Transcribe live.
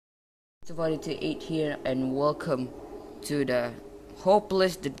Everybody here and welcome to the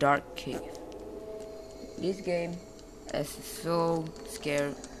Hopeless the Dark Cave. This game is so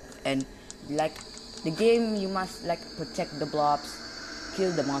scary and like the game you must like protect the blobs,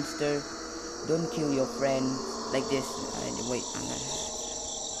 kill the monster, don't kill your friend like this. Wait,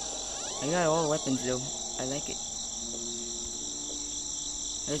 I got all weapons though. I like it.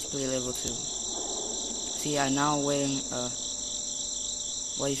 Let's play level 2. See, I'm now wearing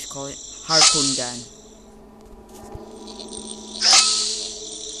what is it called? Harpoon gun.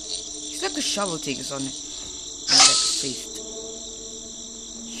 It's like a shovel thing is on it. And like a fist.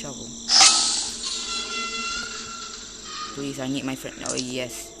 Shovel. Please, I need my friend. Oh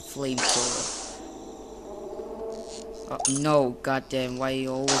yes, flamethrower. Oh no, goddamn! Why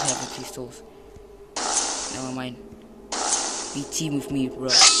you always having pistols? Never mind. Be team with me, bro.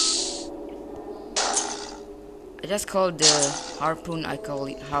 I just called the harpoon, I call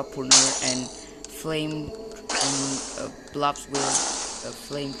it harpooner, and flame and blobs with a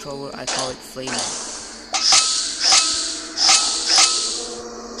flamethrower, I call it flamer.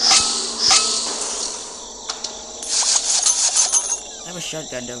 I have a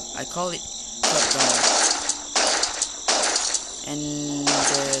shotgun though, I call it shotgun. And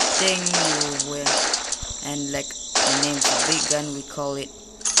the thing you wear, and like the name's a big gun, we call it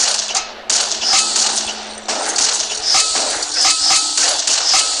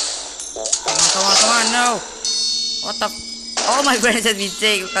Come on, no! What the all my friends have been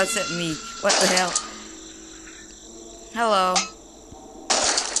taken except me. What the hell? Hello.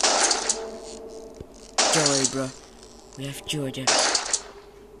 Don't worry, bro. We have Georgia.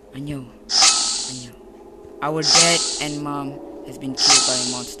 I know. Our dad and mom has been killed by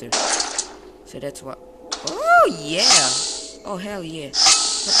a monster. So that's what. Oh, yeah! Oh, hell yeah.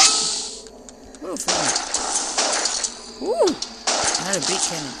 Whoa, fun. Ooh! Another big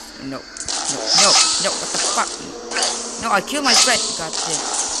cannon. No, what the fuck? No, I killed my friend. God damn.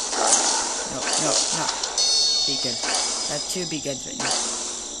 No. Big gun. I have 2 big guns right now.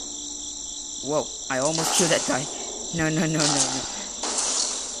 Whoa, I almost killed that guy. No.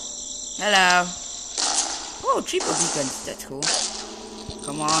 Hello. Oh, triple big guns. That's cool.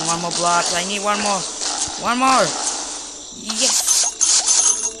 Come on, one more block. I need one more. One more. Yes.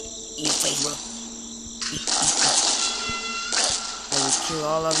 In your face, bro. I will kill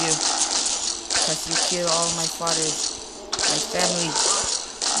all of you. Because you kill all my fathers, my family.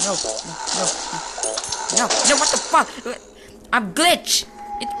 No, what the fuck? I'm glitch.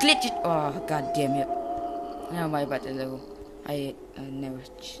 It glitched. Oh, god damn it. Never mind about the level. I never.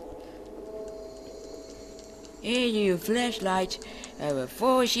 Here you flashlight. I have a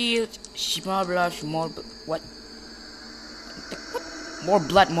 4 shields. Small blobs, more. What? More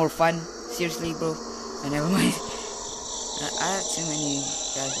blood, more fun. Seriously, bro. Never mind. I have too many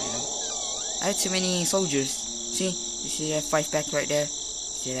guys right now. I have too many soldiers. See? You see that 5-pack right there?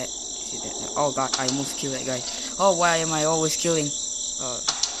 See that? Oh god, I almost killed that guy. Oh, why am I always killing?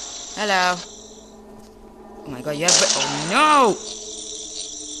 Hello. Oh my god, you have. Oh no!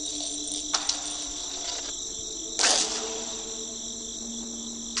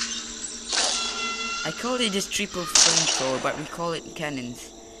 I call it this triple flamethrower, but we call it cannons.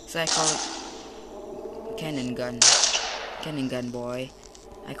 So I call it cannon gun. Cannon gun boy.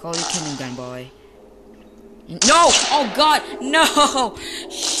 I call you cannon gun boy. No! Oh god! No!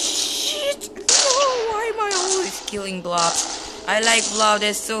 Shit! No! Why am I always killing blobs? I like blobs,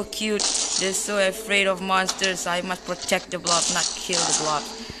 they're so cute. They're so afraid of monsters. I must protect the blobs, not kill the blobs.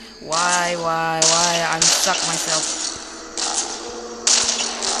 Why? I'm stuck myself.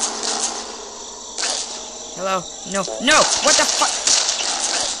 Hello? No! What the fuck?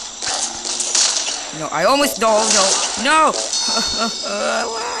 No, I almost no!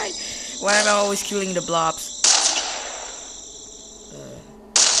 Why? Why am I always killing the blobs?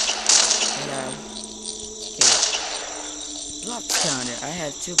 Yeah. Okay. Blob counter. I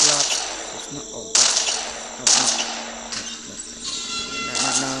have 2 blobs. It's not. Oh.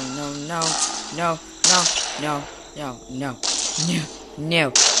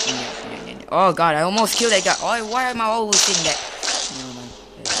 No. Oh god, I almost killed that guy. Oh, why am I always saying that?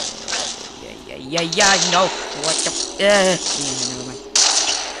 No. What the? Never mind.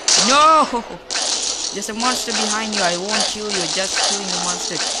 No! There's a monster behind you. I won't kill you. Just killing the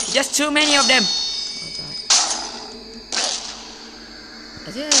monster. Just too many of them. Oh god.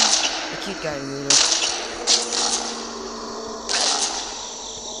 Is it a cute guy?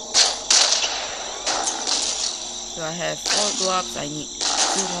 So I have 4 blocks. I need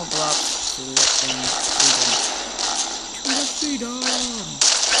 2 more blocks to let them freedom.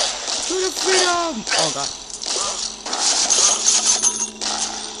 To the freedom! Oh god.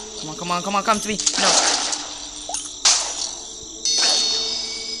 Come on, come on, come to me. No.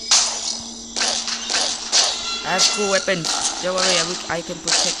 I have cool weapons. Don't worry, I can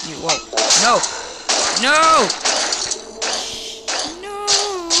protect you. Whoa. No. No.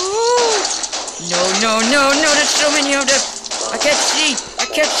 No. There's so many of them. I can't see.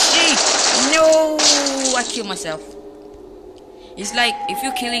 No. I killed myself. It's like if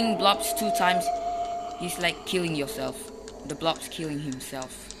you're killing blobs 2 times, he's like killing yourself. The blob's killing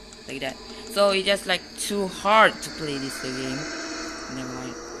himself. Like that. So it's just like too hard to play this game. Never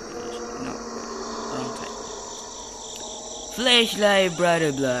mind. No. Wrong type. Flashlight,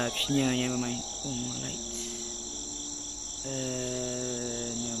 brother blobs. No, never mind. Oh, more lights.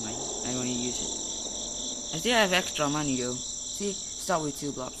 Never mind. I don't use it. I still have extra money though. See, start with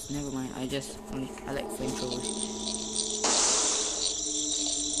 2 blobs. Never mind. I like flamethrowers.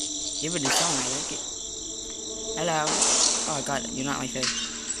 Give it a song. I like it. Hello. Oh god, you're not my favorite.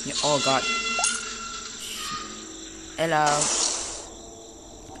 Oh god. Hello.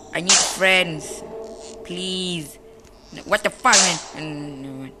 I need friends. Please. What the fuck, man?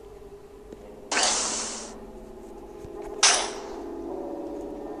 Never mind.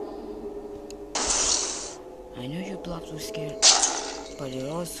 I know you blobs were scared, but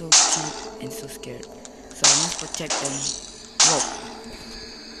they're also cute and so scared. So I must protect them. Whoa.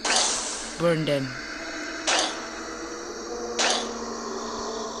 Burn them.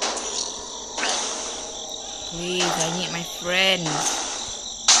 Please, I need my friends.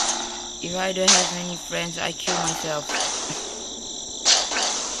 If I don't have any friends, I kill myself.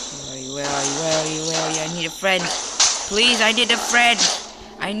 Where are you? I need a friend. Please, I need a friend.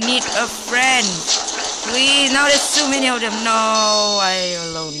 Please, now there's too many of them. No, I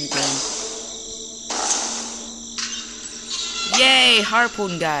alone again. Yay,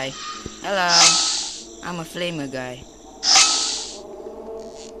 harpoon guy. Hello. I'm a flamer guy.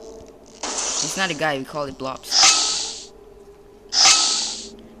 It's not a guy, we call it blobs.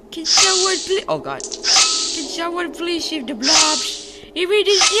 Can someone please? Oh god. Can someone please save the blobs? If we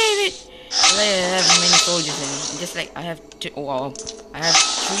didn't save it. I have many soldiers in it. Just like I have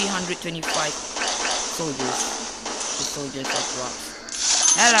 325 soldiers. The soldiers of blobs.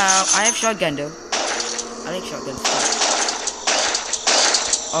 Hello, I have shotgun though. I like shotguns.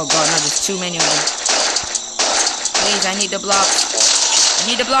 Oh god, now there's too many of them. Please, I need the blobs.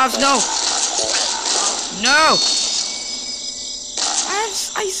 No!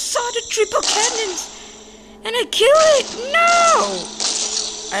 I saw the triple cannons and I killed it! No!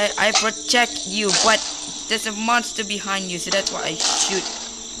 I protect you, but there's a monster behind you, so that's why I shoot.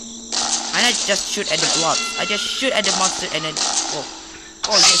 I don't just shoot at the blobs. I just shoot at the monster and then...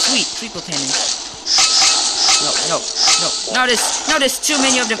 Oh yeah, sweet! Triple cannons. No. Now there's too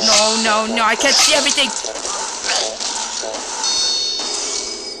many of them. No, I can't see everything!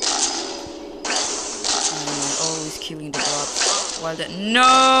 Killing the blobs while that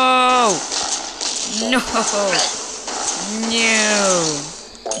yeah,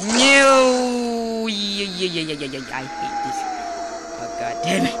 I hate this. Oh god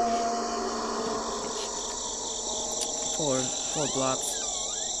damn it. Poor blobs.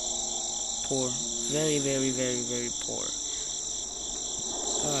 Poor. Very poor.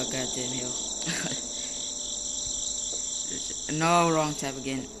 Oh god damn hell. No, wrong tab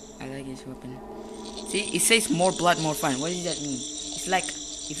again. I like his weapon. See, it says more blood, more fun. What does that mean? It's like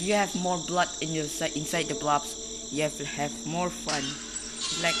if you have more blood in your inside the blobs, you have to have more fun.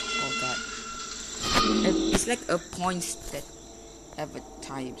 It's like, oh god, it's like a points that have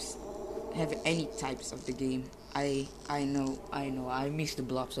any types of the game. I know. I miss the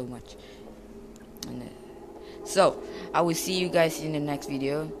blob so much. So I will see you guys in the next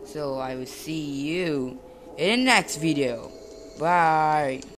video. Bye.